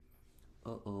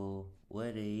Uh-oh,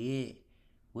 where they at?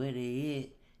 Where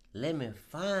they at? Let me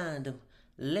find them.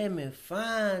 Let me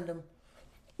find them.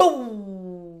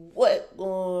 Boom! What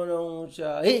going on,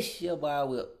 y'all? It's your boy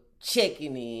Whip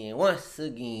checking in once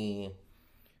again.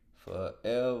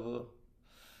 Forever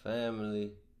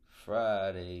Family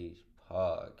Fridays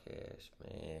podcast,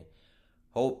 man.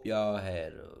 Hope y'all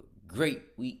had a great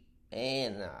week,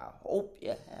 and I hope you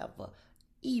have a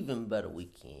even better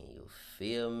weekend. You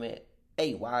feel me?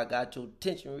 Hey, while I got your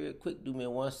attention real quick, do me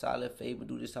one solid favor.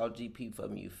 Do this all GP for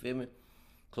me. You feel me?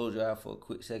 Close your eye for a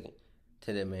quick second.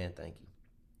 Tell that man thank you.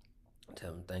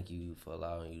 Tell him thank you for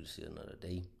allowing you to see another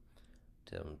day.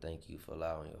 Tell him thank you for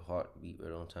allowing your heart to beat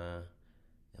right on time.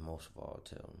 And most of all,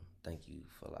 tell him thank you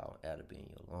for allowing air to be in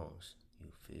your lungs.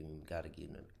 You feel me? Gotta give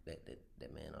him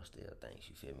that man upstairs thanks.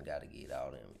 You feel me? Gotta get it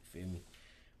out of him. You feel me?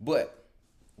 But,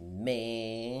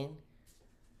 man,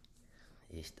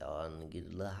 it's starting to get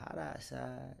a little hot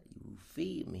outside. You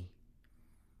feel me?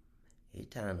 It's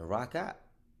time to rock out.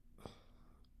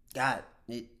 God,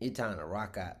 it's time to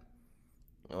rock out.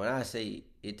 And when I say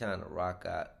it's time to rock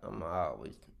out,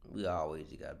 we always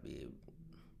gotta be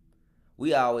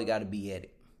at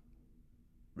it.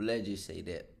 Let's just say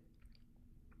that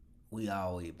we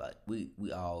always gotta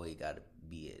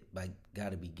be at it. Like,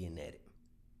 gotta be getting at it.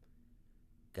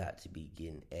 Got to be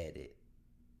getting at it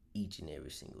each and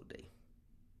every single day.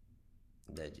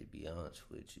 Let's just be honest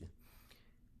with you.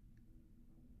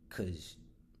 Cause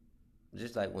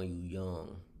just like when you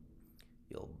young,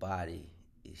 your body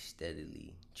is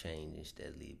steadily changing,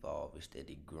 steadily evolving,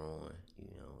 steadily growing.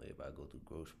 You know, everybody go through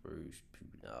growth spurts,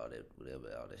 all that,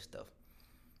 whatever, all that stuff.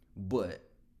 But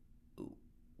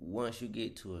once you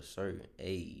get to a certain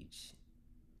age,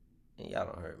 and y'all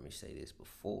don't heard me say this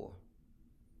before,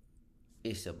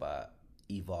 it's about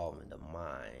evolving the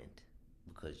mind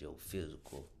because your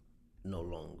physical no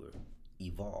longer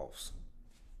evolves.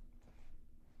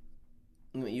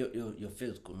 I mean, your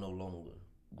physical no longer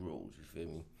grows. You feel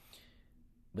me?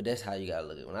 But that's how you gotta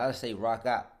look at it. When I say rock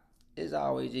out, it's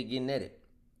always just getting at it,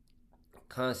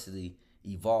 constantly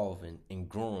evolving and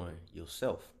growing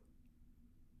yourself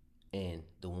and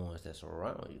the ones that's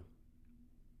around you.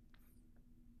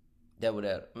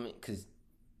 Cause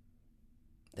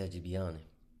let's just be honest.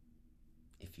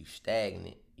 If you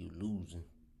stagnant, you losing.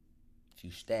 If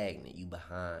you stagnant, you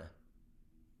behind.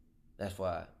 That's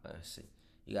why I say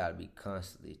you gotta be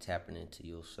constantly tapping into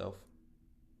yourself,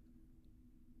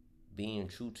 being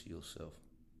true to yourself,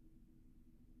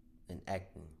 and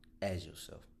acting as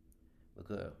yourself.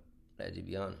 Because let's just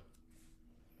be honest,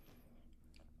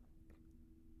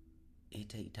 it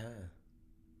take time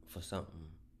for something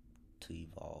to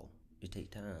evolve. It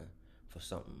take time for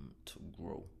something to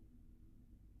grow.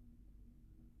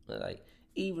 Like,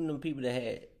 even the people that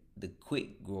had the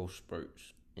quick growth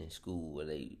spurts in school where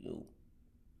they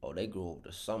grow over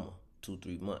the summer,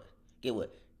 2-3 months. Get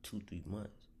what? 2-3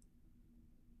 months,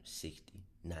 60,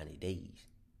 90 days.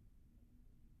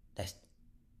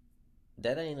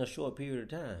 That ain't a short period of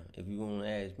time. If you want to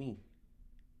ask me,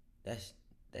 that's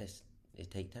it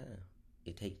take time.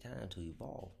 It take time to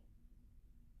evolve.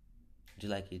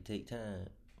 Just like it take time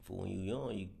for when you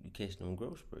young, you catch them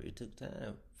growth spurts. It took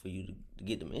time for you to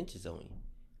get them inches on you.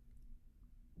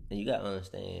 And you gotta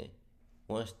understand,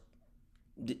 once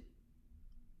they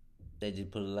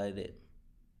just put it like that,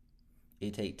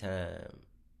 it take time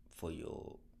for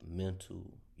your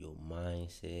mental, your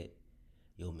mindset,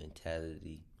 your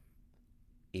mentality.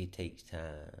 It takes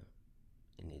time,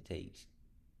 and it takes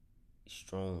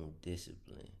strong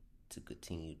discipline to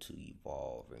continue to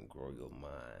evolve and grow your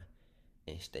mind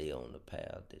and stay on the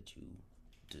path that you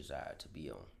desire to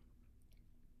be on.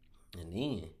 And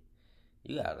then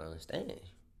you gotta understand,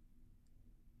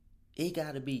 it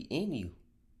gotta be in you.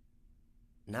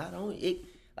 Not only it,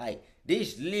 like,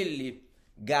 this literally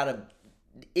gotta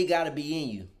be in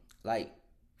you. Like,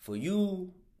 for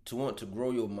you to want to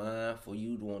grow your mind, for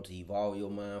you to want to evolve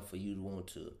your mind, for you to want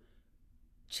to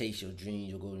chase your dreams,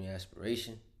 your goals, and your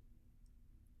aspiration,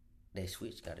 that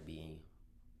switch gotta be in you.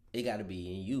 It gotta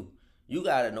be in you. You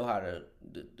gotta know how to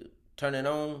turn it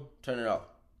on, turn it off.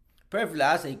 Preferably,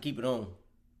 I say keep it on.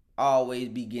 Always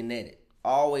be getting at it.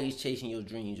 Always chasing your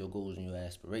dreams, your goals, and your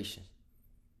aspirations.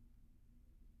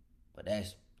 But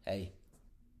that's, hey,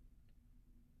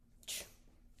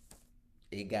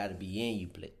 it gotta be in you.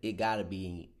 It gotta be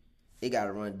in you. It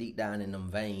gotta run deep down in them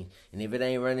veins. And if it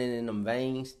ain't running in them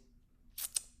veins,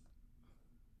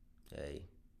 hey,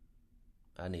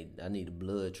 I need a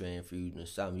blood transfusion or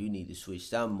something. You need to switch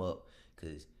something up.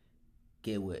 Cause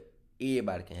get what?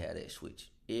 Everybody can have that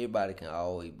switch. Everybody can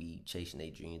always be chasing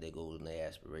their dreams, their goals, and their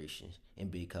aspirations,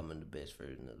 and becoming the best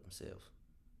version of themselves.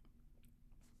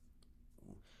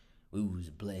 We was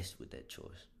blessed with that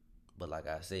choice. But like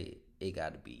I said, it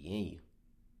got to be in you.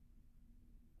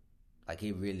 Like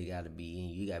it really got to be in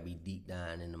you. You got to be deep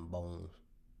down in them bones.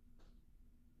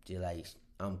 Just like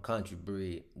I'm country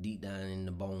bred, deep down in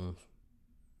the bones.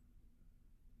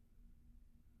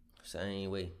 Same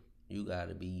way, you got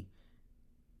to be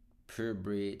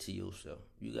purebred to yourself.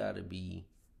 You got to be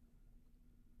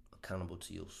accountable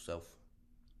to yourself.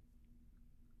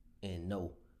 And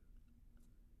know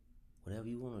whatever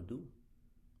you want to do,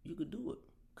 you could do it.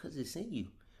 Because it's in you.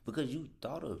 Because you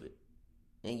thought of it.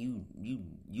 And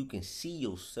you can see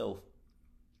yourself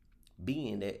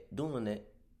being that, doing that,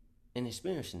 and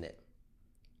experiencing that.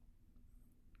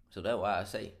 So that's why I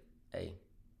say, hey,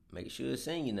 make sure it's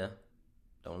in you now.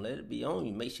 Don't let it be on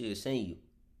you. Make sure it's in you.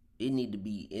 It need to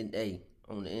be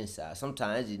on the inside.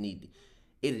 Sometimes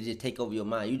it'll just take over your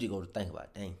mind. You just go to think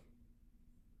about, dang.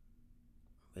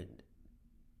 But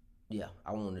yeah,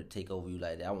 I want to take over you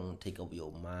like that. I want to take over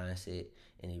your mindset,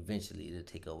 and eventually it'll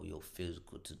take over your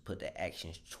physical to put the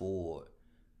actions toward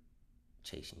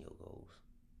chasing your goals,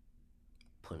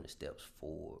 putting the steps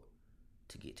forward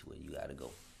to get to where you gotta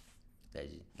go.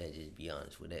 Let's just be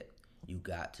honest with that. You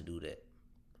got to do that.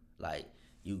 Like,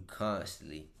 you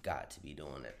constantly got to be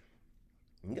doing that.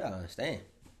 You gotta understand.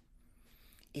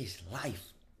 It's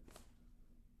life.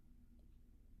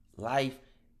 Life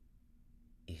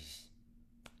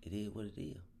it is what it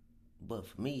is. But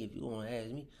for me, if you want to ask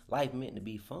me, life meant to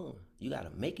be fun. You got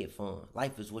to make it fun.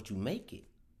 Life is what you make it.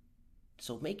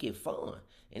 So make it fun.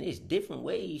 And there's different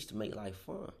ways to make life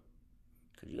fun.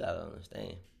 Because you got to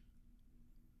understand.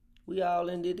 We all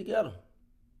in there together.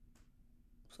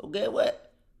 So get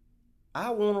what?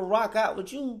 I want to rock out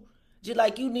with you just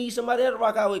like you need somebody else to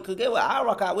rock out with. Because get what? I'll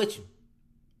rock out with you.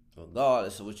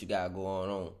 Regardless of what you got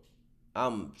going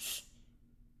on.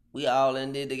 We all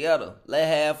in there together. Let's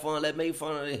have fun. Let's make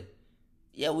fun of it.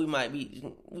 Yeah, we might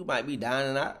be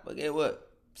dining out, but guess what?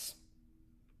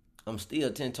 I'm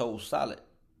still 10 toes solid.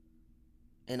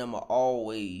 And I'ma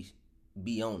always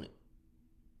be on it.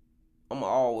 I'ma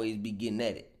always be getting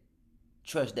at it.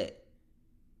 Trust that.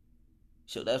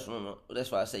 So that's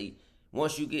why I say,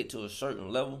 once you get to a certain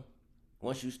level,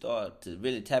 once you start to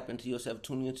really tap into yourself,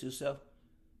 tune into yourself,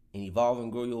 and evolve and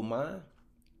grow your mind,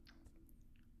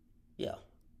 yeah.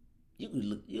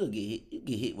 You'll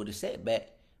get hit with a setback,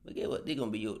 but guess what? They're gonna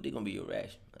be your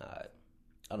reaction. Alright.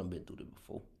 I done been through this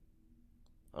before.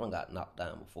 I done got knocked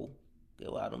down before. Guess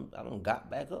what? I done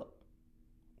got back up.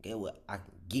 Guess what? I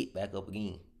can get back up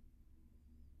again.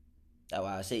 That's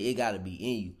why I say it gotta be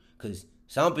in you. Cause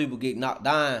some people get knocked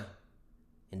down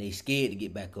and they scared to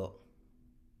get back up.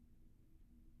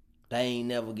 They ain't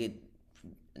never get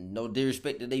no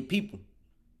disrespect to they people.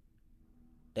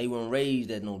 They weren't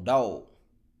raised as no dog.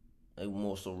 They were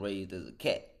more so raised as a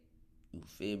cat. You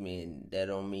feel me? And that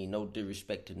don't mean no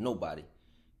disrespect to nobody.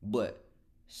 But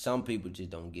some people just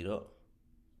don't get up.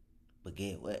 But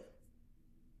guess what?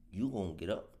 You gonna get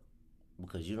up.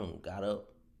 Because you done got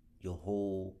up your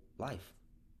whole life.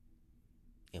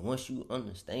 And once you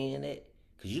understand that,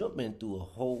 because you done been through a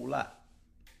whole lot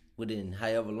within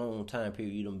however long time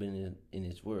period you done been in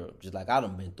this world. Just like I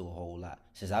done been through a whole lot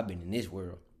since I've been in this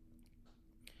world.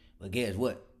 But guess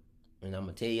what? And I'm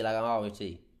going to tell you like I always tell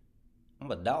you.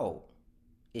 I'm a dog.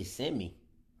 It's in me.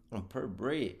 I'm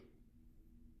purebred.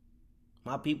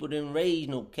 My people didn't raise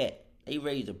no cat. They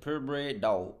raised a purebred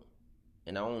dog.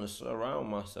 And I want to surround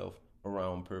myself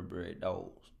around purebred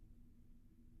dogs.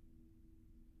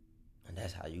 And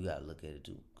that's how you got to look at it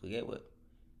too. Because get what?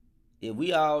 If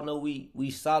we all know we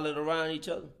solid around each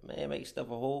other, man, it makes stuff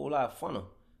a whole lot funner.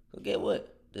 Because get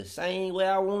what? The same way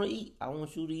I want to eat, I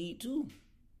want you to eat too.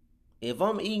 If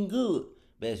I'm eating good,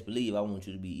 best believe I want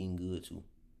you to be eating good too.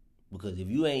 Because if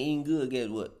you ain't eating good, guess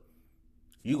what?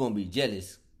 You're going to be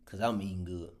jealous because I'm eating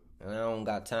good. And I don't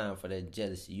got time for that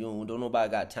jealousy. Don't nobody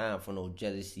got time for no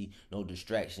jealousy, no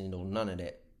distraction, no none of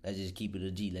that. Let's just keep it a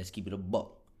G. Let's keep it a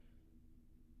buck.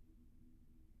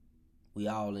 We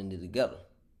all in it together.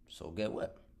 So get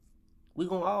what? We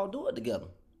going to all do it together.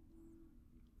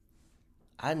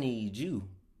 I need you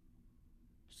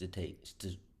to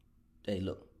hey,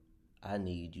 look. I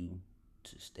need you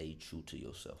to stay true to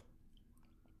yourself.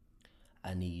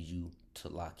 I need you to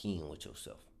lock in with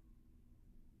yourself.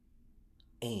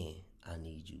 And I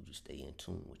need you to stay in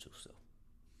tune with yourself.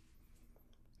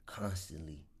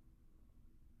 Constantly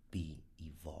be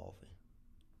evolving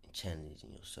and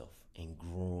challenging yourself and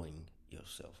growing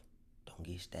yourself. Don't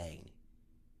get stagnant.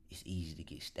 It's easy to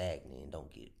get stagnant and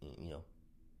don't get,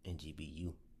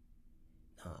 NGBU.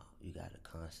 Nah, you got to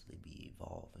constantly be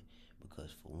evolving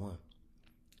because for one,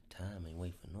 time ain't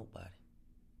wait for nobody.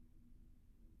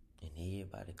 And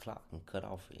everybody clock can cut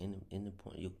off at any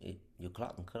point. Your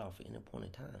clock can cut off at any point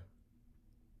in time.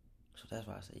 So that's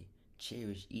why I say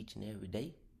cherish each and every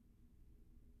day.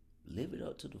 Live it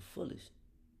up to the fullest.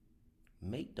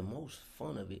 Make the most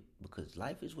fun of it, because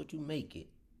life is what you make it.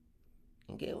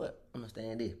 And get what?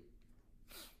 Understand this.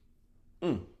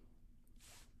 You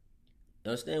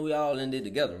understand we all in it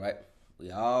together, right?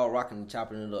 We all rocking and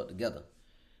chopping it up together.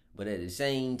 But at the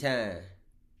same time,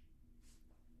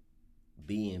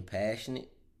 being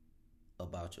passionate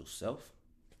about yourself.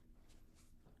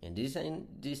 And this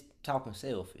ain't just talking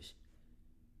selfish.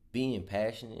 Being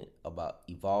passionate about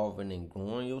evolving and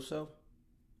growing yourself,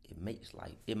 it make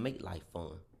life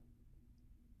fun.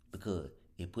 Because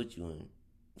it puts you in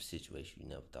situations you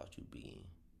never thought you'd be in.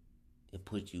 It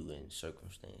puts you in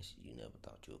circumstances you never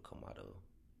thought you would come out of.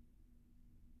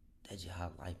 That's just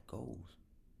how life goes.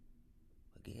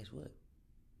 But guess what?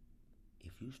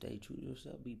 If you stay true to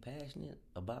yourself, be passionate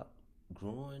about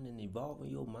growing and evolving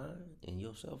your mind and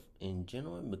yourself in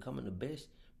general, and becoming the best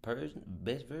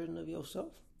version of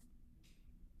yourself,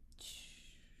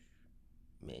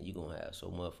 man, you're going to have so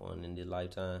much fun in this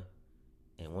lifetime.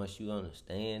 And once you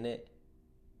understand that,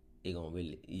 it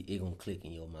gonna click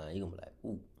in your mind. You're going to be like,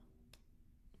 ooh.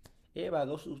 Everybody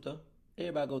go through stuff.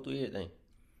 Everybody go through everything.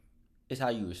 It's how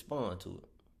you respond to it.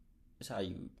 It's how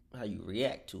you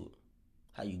react to it.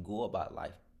 How you go about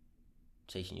life.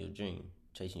 Chasing your dream.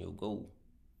 Chasing your goal.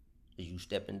 Is you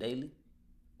stepping daily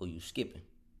or you skipping?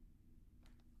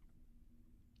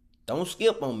 Don't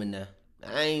skip on me now.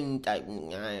 I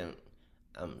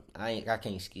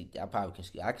can't skip. I probably can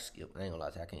skip. I can skip. I ain't gonna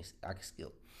lie to you. I can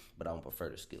skip. But I don't prefer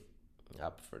to skip. I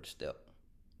prefer to step.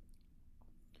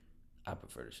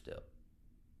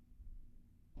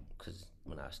 Because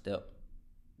when I step,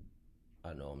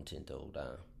 I know I'm 10 toes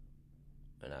down.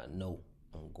 And I know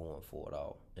I'm going for it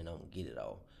all. And I'm going to get it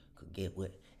all. Because get what?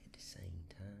 At the same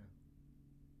time,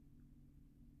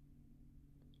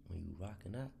 when you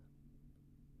rocking out,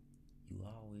 you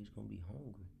always going to be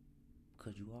hungry.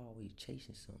 Because you always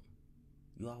chasing something.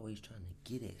 You always trying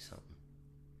to get at something.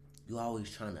 You always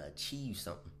trying to achieve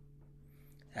something.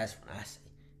 That's when I say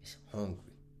it's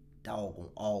hungry. Dog gonna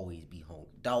always be hungry.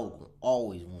 Dog gonna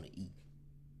always want to eat.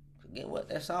 Forget what?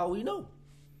 That's all we know.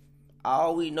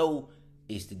 All we know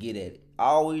is to get at it.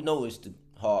 All we know is to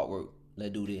hard work.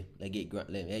 Let's do this. Let's get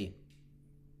grunt. Hey.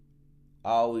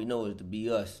 All we know is to be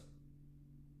us.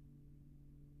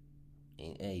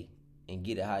 And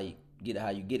get it how you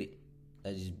get it.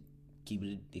 Let's just keep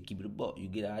it a buck. You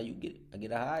get it how you get it. I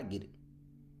get it how I get it.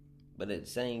 But at the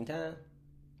same time,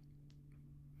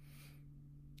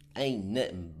 ain't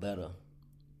nothing better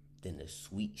than the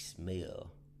sweet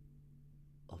smell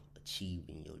of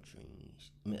achieving your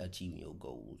dreams. Achieving your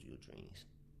goals, your dreams.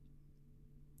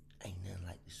 Ain't nothing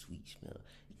like the sweet smell.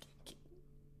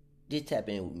 Just tap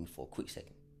in with me for a quick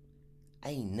second.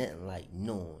 Ain't nothing like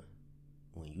knowing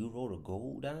when you wrote a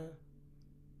goal down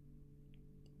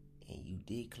and you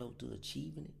did close to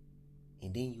achieving it,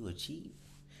 and then you achieve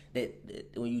that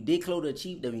when you did close to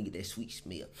achieve, then you get that sweet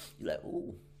smell. You like,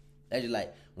 ooh. That's just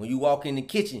like when you walk in the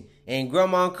kitchen and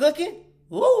grandma cooking.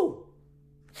 Woo!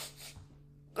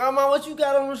 Grandma, what you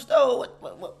got on the stove?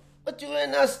 What you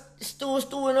in there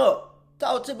stewing up?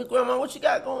 Talk to me, grandma. What you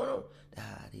got going on? That's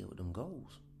how I deal with them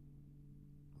goals.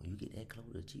 When you get that close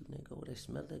to achieving that goal, that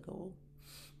smell that goal.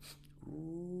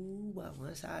 Ooh, but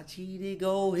once I achieve that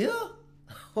goal here,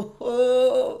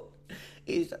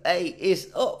 it's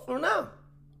up from now.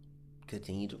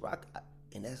 Continue to rock out,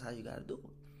 and that's how you gotta do it.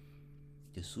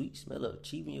 The sweet smell of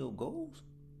achieving your goals,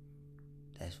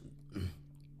 that's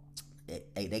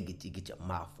that get your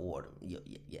mouth watered. You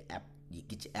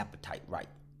get your appetite right.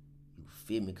 You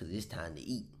feel me? Because it's time to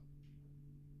eat,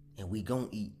 and we gonna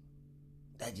eat.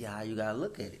 That's just how you gotta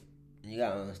look at it. And you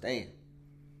gotta understand.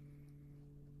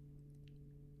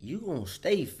 You gonna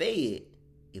stay fed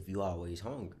if you always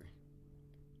hungry.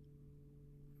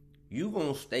 You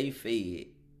gonna stay fed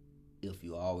if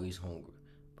you always hungry.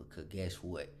 Because guess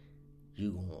what?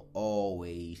 You're going to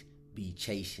always be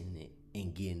chasing it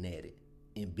and getting at it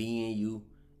and being you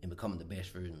and becoming the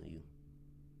best version of you.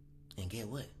 And get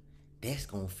what? That's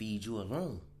going to feed you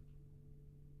alone.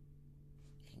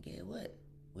 And get what?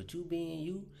 With you being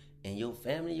you and your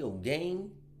family, your gang,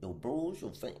 your bros,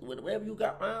 your family, whatever you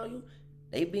got around you,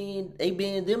 they being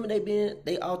them and they being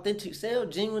they authentic self,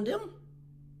 genuine them.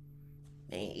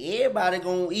 Man, everybody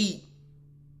going to eat.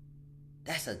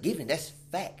 That's a given. That's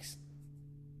facts.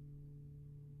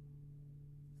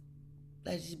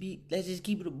 Let's just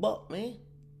keep it a buck, man.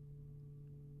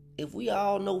 If we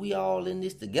all know we all in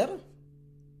this together,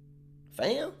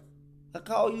 fam, I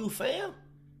call you fam.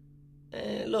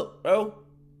 And look, bro,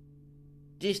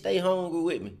 Just stay hungry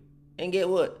with me. And get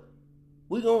what?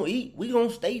 We gonna eat. We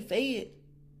gonna stay fed.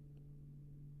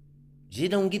 Just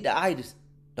don't get the itis.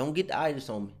 Don't get the itis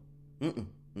on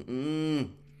me.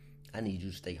 I need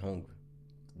you to stay hungry.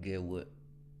 Get what?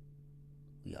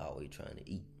 We always trying to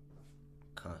eat.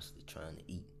 Constantly trying to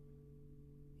eat.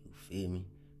 You feel me?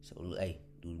 So, hey,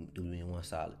 do me one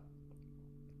solid.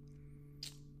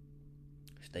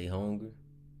 Stay hungry.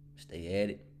 Stay at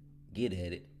it. Get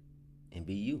at it. And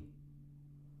be you.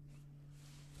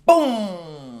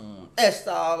 Boom! That's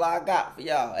all I got for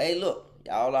y'all. Hey, look.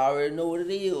 Y'all already know what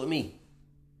it is with me.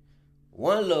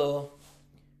 One love.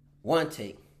 One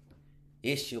take.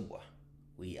 It's your boy.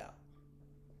 We out.